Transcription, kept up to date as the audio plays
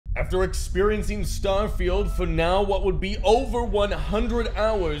After experiencing Starfield for now what would be over 100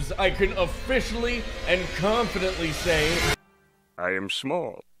 hours, I can officially and confidently say, I am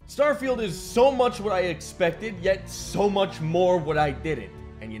small. Starfield is so much what I expected, yet so much more what I didn't.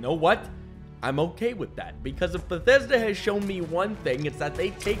 And you know what? I'm okay with that, because if Bethesda has shown me one thing, it's that they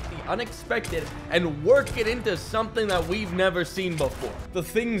take the unexpected and work it into something that we've never seen before. The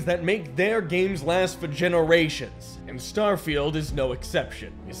things that make their games last for generations. And Starfield is no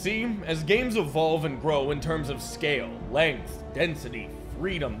exception. You see, as games evolve and grow in terms of scale, length, density,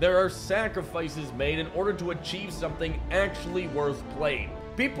 freedom, there are sacrifices made in order to achieve something actually worth playing.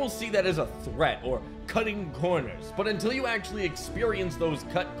 People see that as a threat or cutting corners, but until you actually experience those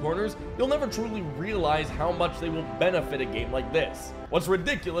cut corners, you'll never truly realize how much they will benefit a game like this. What's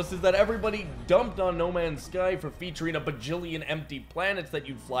ridiculous is that everybody dumped on No Man's Sky for featuring a bajillion empty planets that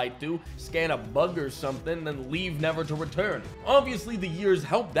you'd fly to, scan a bug or something, then leave never to return. Obviously, the years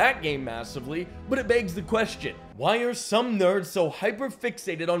helped that game massively, but it begs the question, why are some nerds so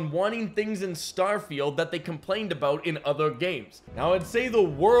hyper-fixated on wanting things in Starfield that they complained about in other games? Now, I'd say the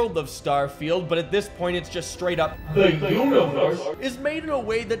world of Starfield, but at this point it's just straight up, the universe is made in a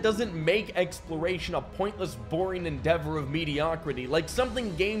way that doesn't make exploration a pointless, boring endeavor of mediocrity, like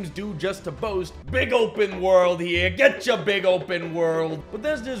something games do just to boast, big open world here, get your big open world.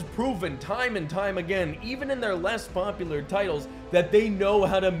 Bethesda's proven time and time again, even in their less popular titles, that they know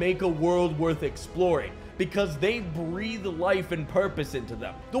how to make a world worth exploring, because they breathe life and purpose into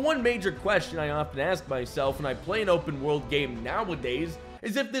them. The one major question I often ask myself when I play an open world game nowadays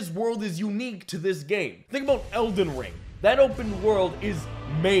is if this world is unique to this game. Think about Elden Ring. That open world is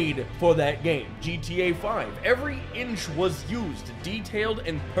made for that game. GTA 5, every inch was used, detailed,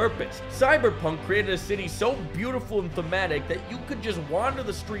 and purposed. Cyberpunk created a city so beautiful and thematic that you could just wander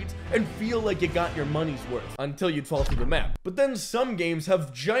the streets and feel like you got your money's worth, until you'd fall through the map. But then some games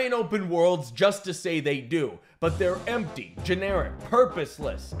have giant open worlds just to say they do, but they're empty, generic,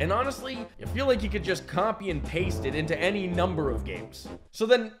 purposeless, and honestly, you feel like you could just copy and paste it into any number of games. So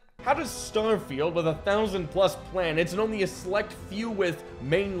then, how does Starfield, with 1,000+ planets and only a select few with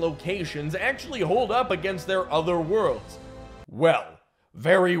main locations, actually hold up against their other worlds? Well,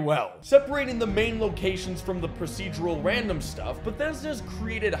 very well. Separating the main locations from the procedural random stuff, Bethesda's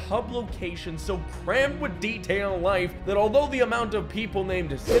created hub locations so crammed with detail and life that although the amount of people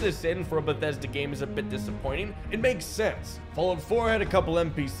named Citizen for a Bethesda game is a bit disappointing, it makes sense. Fallout 4 had a couple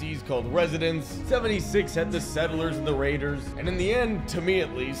NPCs called residents, 76 had the settlers and the raiders, and in the end, to me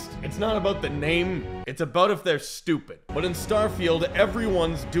at least, it's not about the name, it's about if they're stupid. But in Starfield,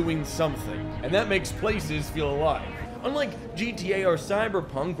 everyone's doing something, and that makes places feel alive. Unlike GTA or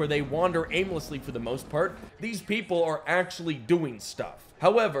Cyberpunk, where they wander aimlessly for the most part, these people are actually doing stuff.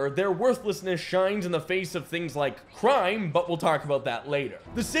 However, their worthlessness shines in the face of things like crime, but we'll talk about that later.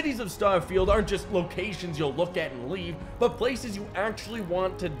 The cities of Starfield aren't just locations you'll look at and leave, but places you actually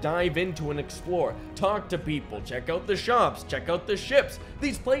want to dive into and explore. Talk to people, check out the shops, check out the ships.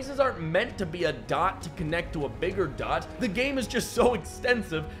 These places aren't meant to be a dot to connect to a bigger dot. The game is just so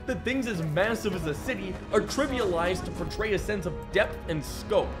extensive that things as massive as a city are trivialized to portray a sense of depth and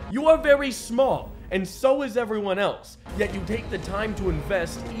scope. You are very small, and so is everyone else, yet you take the time to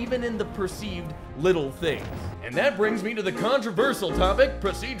invest even in the perceived little things. And that brings me to the controversial topic,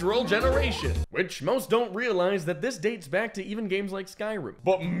 procedural generation, which most don't realize that this dates back to even games like Skyrim.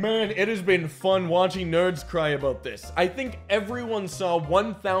 But man, it has been fun watching nerds cry about this. I think everyone saw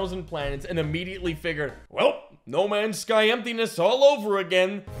 1,000 planets and immediately figured, well, No Man's Sky emptiness all over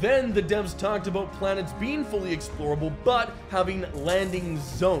again. Then the devs talked about planets being fully explorable, but having landing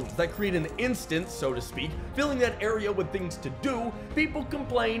zones that create an instance, so to speak, filling that area with things to do. People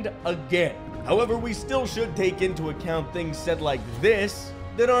complained again. However, we still should take into account things said like this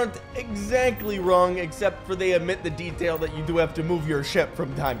that aren't exactly wrong, except for they omit the detail that you do have to move your ship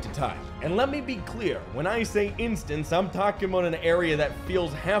from time to time. And let me be clear, when I say instance, I'm talking about an area that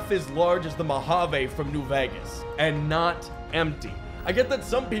feels half as large as the Mojave from New Vegas, and not empty. I get that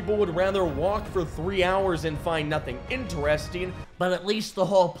some people would rather walk for 3 hours and find nothing interesting, but at least the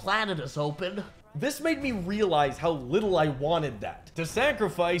whole planet is open. This made me realize how little I wanted that. To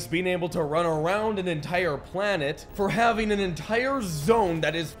sacrifice being able to run around an entire planet for having an entire zone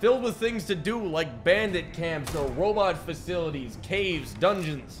that is filled with things to do like bandit camps or robot facilities, caves,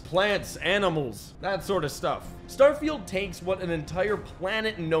 dungeons, plants, animals, that sort of stuff. Starfield takes what an entire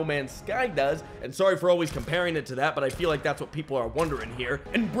planet in No Man's Sky does, and sorry for always comparing it to that, but I feel like that's what people are wondering here,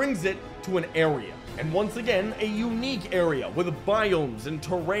 and brings it to an area. And once again, a unique area with biomes and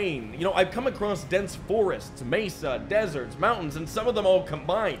terrain. You know, I've come across dense forests, mesa, deserts, mountains, and some of them all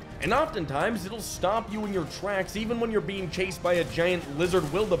combined. And oftentimes, it'll stop you in your tracks even when you're being chased by a giant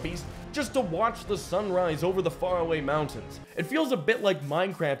lizard wildebeest just to watch the sunrise over the faraway mountains. It feels a bit like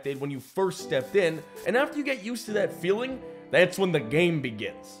Minecraft did when you first stepped in, and after you get used to that feeling, that's when the game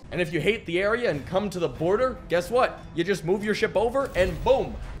begins. And if you hate the area and come to the border, guess what? You just move your ship over and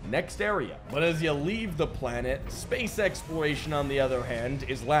boom, next area. But as you leave the planet, space exploration on the other hand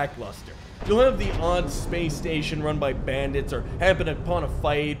is lackluster. You'll have the odd space station run by bandits or happen upon a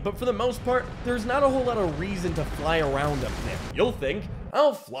fight, but for the most part, there's not a whole lot of reason to fly around up there. You'll think,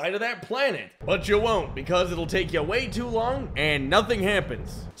 I'll fly to that planet, but you won't because it'll take you way too long and nothing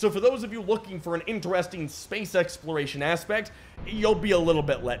happens. So for those of you looking for an interesting space exploration aspect, you'll be a little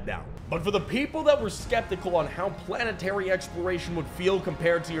bit let down. But for the people that were skeptical on how planetary exploration would feel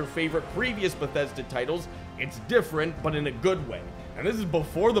compared to your favorite previous Bethesda titles, it's different, but in a good way. And this is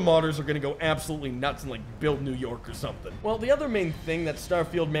before the modders are gonna go absolutely nuts and like build New York or something. Well, the other main thing that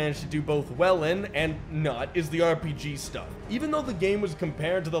Starfield managed to do both well in and not is the RPG stuff. Even though the game was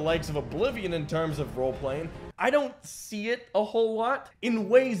compared to the likes of Oblivion in terms of role-playing, I don't see it a whole lot. In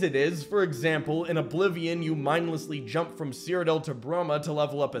ways it is. For example, in Oblivion, you mindlessly jump from Cyrodiil to Brahma to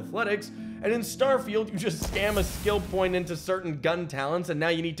level up athletics, and in Starfield, you just scam a skill point into certain gun talents, and now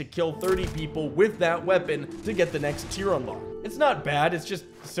you need to kill 30 people with that weapon to get the next tier unlock. It's not bad, it's just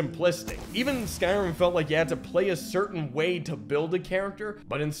simplistic. Even Skyrim felt like you had to play a certain way to build a character,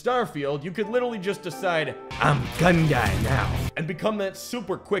 but in Starfield, you could literally just decide, I'm gun guy now, and become that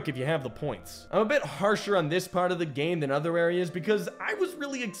super quick if you have the points. I'm a bit harsher on this part of the game than other areas because I was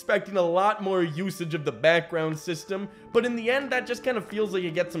really expecting a lot more usage of the background system, but in the end, that just kind of feels like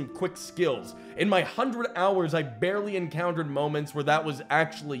you get some quick skills. In my 100 hours, I barely encountered moments where that was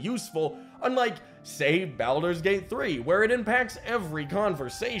actually useful, unlike, say, Baldur's Gate 3, where it impacts every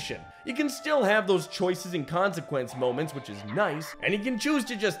conversation. You can still have those choices and consequence moments, which is nice, and you can choose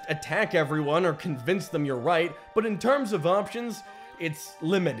to just attack everyone or convince them you're right, but in terms of options, it's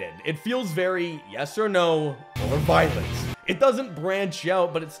limited. It feels very yes or no, or violence. It doesn't branch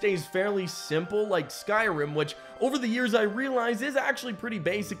out, but it stays fairly simple like Skyrim, which over the years I realize is actually pretty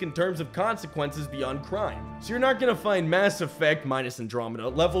basic in terms of consequences beyond crime. So you're not gonna find Mass Effect, minus Andromeda,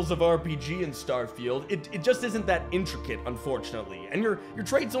 levels of RPG in Starfield. It just isn't that intricate, unfortunately, and your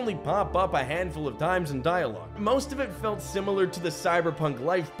traits only pop up a handful of times in dialogue. Most of it felt similar to the Cyberpunk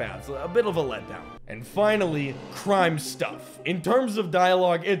life paths, a bit of a letdown. And finally, crime stuff. In terms of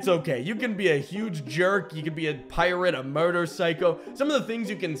dialogue, it's okay. You can be a huge jerk, you can be a pirate, a murder psycho. Some of the things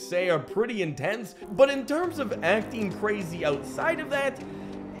you can say are pretty intense, but in terms of acting crazy outside of that,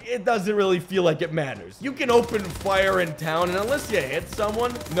 it doesn't really feel like it matters. You can open fire in town, and unless you hit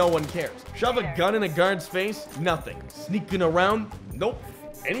someone, no one cares. Shove a gun in a guard's face? Nothing. Sneaking around? Nope.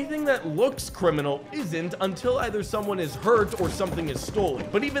 Anything that looks criminal isn't until either someone is hurt or something is stolen.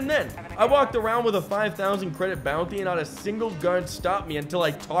 But even then, I walked around with a 5,000 credit bounty and not a single guard stopped me until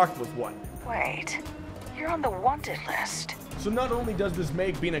I talked with one. Wait, you're on the wanted list. So not only does this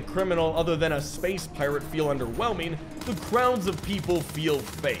make being a criminal other than a space pirate feel underwhelming, the crowds of people feel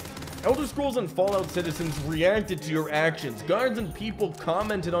fake. Elder Scrolls and Fallout citizens reacted to your actions. Guards and people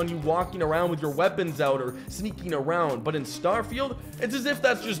commented on you walking around with your weapons out or sneaking around. But in Starfield, it's as if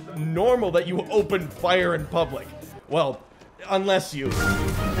that's just normal that you open fire in public. Well, unless you...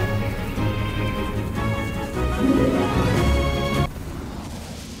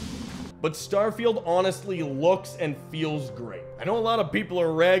 But Starfield honestly looks and feels great. I know a lot of people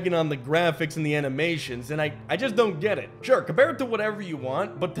are ragging on the graphics and the animations, and I just don't get it. Sure, compare it to whatever you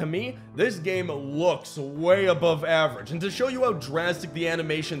want, but to me, this game looks way above average. And to show you how drastic the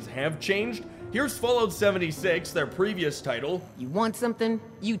animations have changed, here's Fallout 76, their previous title. You want something?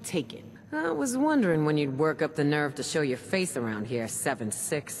 You take it. I was wondering when you'd work up the nerve to show your face around here,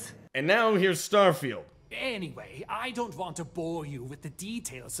 7-6. And now here's Starfield. Anyway, I don't want to bore you with the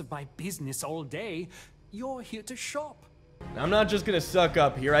details of my business all day. You're here to shop. Now, I'm not just gonna suck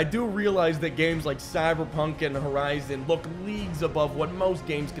up here. I do realize that games like Cyberpunk and Horizon look leagues above what most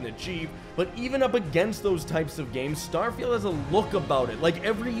games can achieve, but even up against those types of games, Starfield has a look about it, like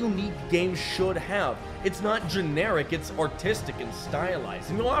every unique game should have. It's not generic, it's artistic and stylized,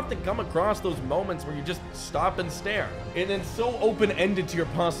 and you'll often come across those moments where you just stop and stare. And it's so open-ended to your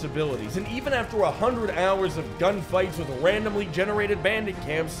possibilities, and even after 100 hours of gunfights with randomly generated bandit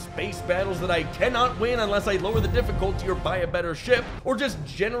camps, space battles that I cannot win unless I lower the difficulty or buy a better ship, or just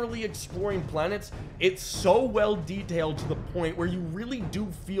generally exploring planets, it's so well detailed to the point where you really do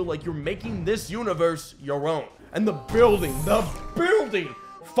feel like you're making this universe your own. And the building,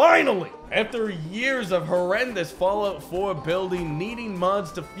 Finally! After years of horrendous Fallout 4 building, needing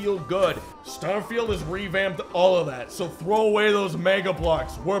mods to feel good, Starfield has revamped all of that, so throw away those mega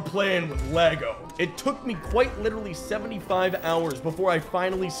blocks. We're playing with Lego. It took me quite literally 75 hours before I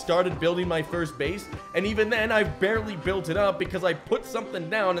finally started building my first base, and even then I barely built it up because I put something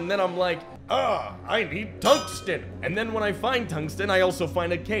down and then I'm like, I need tungsten. And then when I find tungsten, I also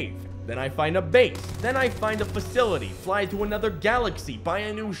find a cave. Then I find a base, then I find a facility, fly to another galaxy, buy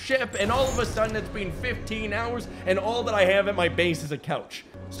a new ship, and all of a sudden it's been 15 hours and all that I have at my base is a couch.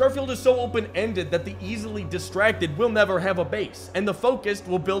 Starfield is so open-ended that the easily distracted will never have a base, and the focused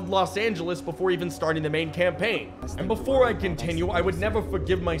will build Los Angeles before even starting the main campaign. And before I continue, I would never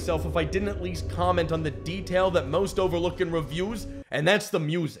forgive myself if I didn't at least comment on the detail that most overlook in reviews, and that's the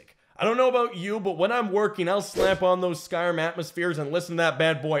music. I don't know about you, but when I'm working, I'll slap on those Skyrim atmospheres and listen to that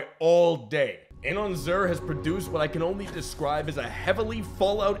bad boy all day. Anon Zur has produced what I can only describe as a heavily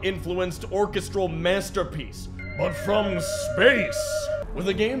Fallout-influenced orchestral masterpiece, but from space. With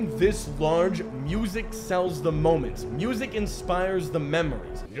a game this large, music sells the moments. Music inspires the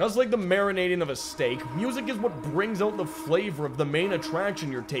memories. Just like the marinating of a steak, music is what brings out the flavor of the main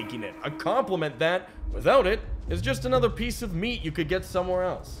attraction you're taking in. A compliment that, without it, is just another piece of meat you could get somewhere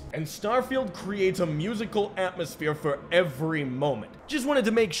else. And Starfield creates a musical atmosphere for every moment. Just wanted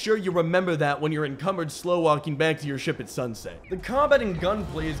to make sure you remember that when you're encumbered slow walking back to your ship at sunset. The combat and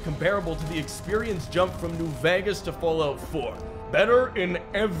gunplay is comparable to the experience jump from New Vegas to Fallout 4. Better in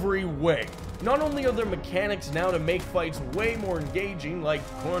every way. Not only are there mechanics now to make fights way more engaging, like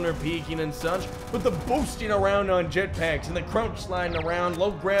corner peeking and such, but the boosting around on jetpacks and the crouch sliding around,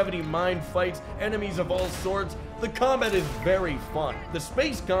 low gravity mine fights, enemies of all sorts. The combat is very fun. The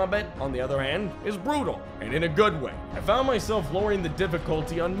space combat, on the other hand, is brutal, and in a good way. I found myself lowering the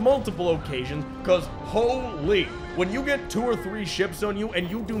difficulty on multiple occasions, cause holy, when you get 2 or 3 ships on you and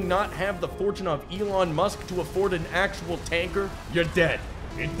you do not have the fortune of Elon Musk to afford an actual tanker, you're dead.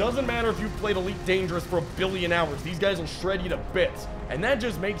 It doesn't matter if you've played Elite Dangerous for 1 billion hours, these guys will shred you to bits. And that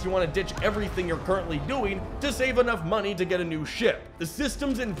just makes you want to ditch everything you're currently doing to save enough money to get a new ship. The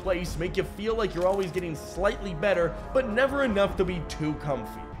systems in place make you feel like you're always getting slightly better, but never enough to be too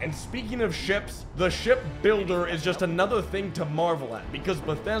comfy. And speaking of ships, the ship builder is just another thing to marvel at, because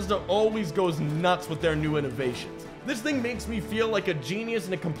Bethesda always goes nuts with their new innovations. This thing makes me feel like a genius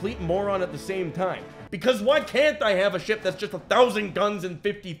and a complete moron at the same time. Because why can't I have a ship that's just 1,000 guns and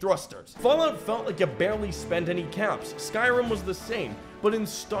 50 thrusters? Fallout felt like you barely spent any caps. Skyrim was the same. But in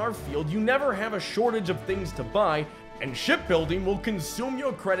Starfield, you never have a shortage of things to buy, and shipbuilding will consume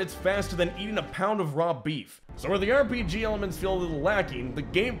your credits faster than eating a pound of raw beef. So where the RPG elements feel a little lacking, the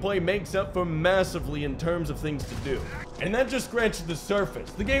gameplay makes up for massively in terms of things to do. And that just scratches the surface.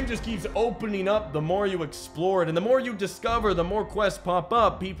 The game just keeps opening up the more you explore it, and the more you discover, the more quests pop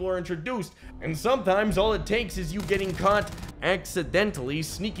up, people are introduced, and sometimes all it takes is you getting caught accidentally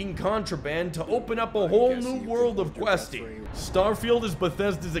sneaking contraband to open up a whole new world of questing. Starfield is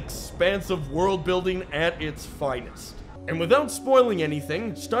Bethesda's expansive world building at its finest. And without spoiling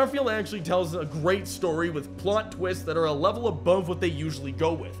anything, Starfield actually tells a great story with plot twists that are a level above what they usually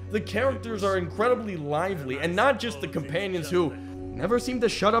go with. The characters are incredibly lively, and not just the companions who never seem to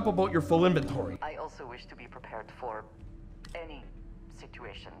shut up about your full inventory. I also wish to be prepared for any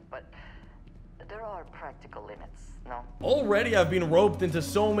situation, but there are practical limits, no? Already I've been roped into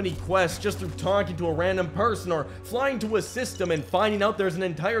so many quests just through talking to a random person or flying to a system and finding out there's an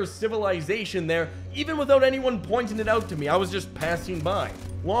entire civilization there, even without anyone pointing it out to me. I was just passing by.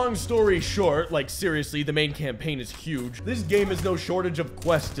 Long story short, like seriously, the main campaign is huge. This game has no shortage of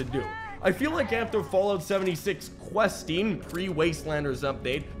quests to do. I feel like after Fallout 76 questing, pre-Wastelanders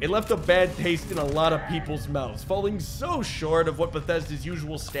update, it left a bad taste in a lot of people's mouths, falling so short of what Bethesda's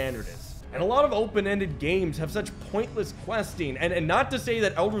usual standard is. And a lot of open-ended games have such pointless questing, and not to say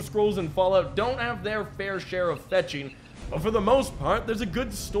that Elder Scrolls and Fallout don't have their fair share of fetching, but for the most part, there's a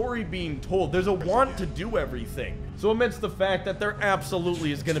good story being told. There's a want to do everything. So amidst the fact that there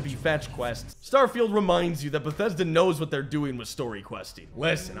absolutely is going to be fetch quests, Starfield reminds you that Bethesda knows what they're doing with story questing.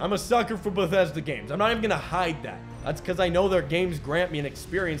 Listen, I'm a sucker for Bethesda games. I'm not even going to hide that. That's because I know their games grant me an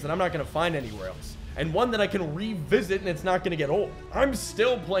experience that I'm not going to find anywhere else. And one that I can revisit and it's not going to get old. I'm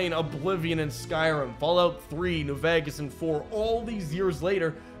still playing Oblivion and Skyrim, Fallout 3, New Vegas, and 4 all these years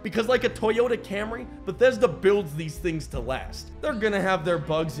later Because like a Toyota Camry, Bethesda builds these things to last. They're gonna have their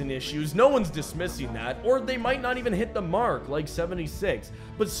bugs and issues, no one's dismissing that, or they might not even hit the mark like 76.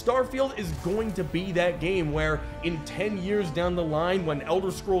 But Starfield is going to be that game where in 10 years down the line, when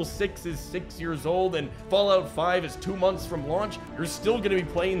Elder Scrolls 6 is 6 years old and Fallout 5 is 2 months from launch, you're still gonna be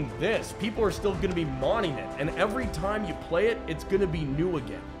playing this. People are still gonna be modding it, and every time you play it, it's gonna be new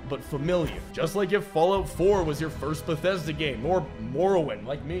again, but familiar. Just like if Fallout 4 was your first Bethesda game, or Morrowind,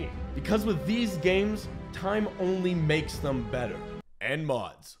 like me. Because with these games, time only makes them better. And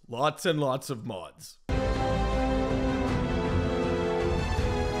mods. Lots and lots of mods.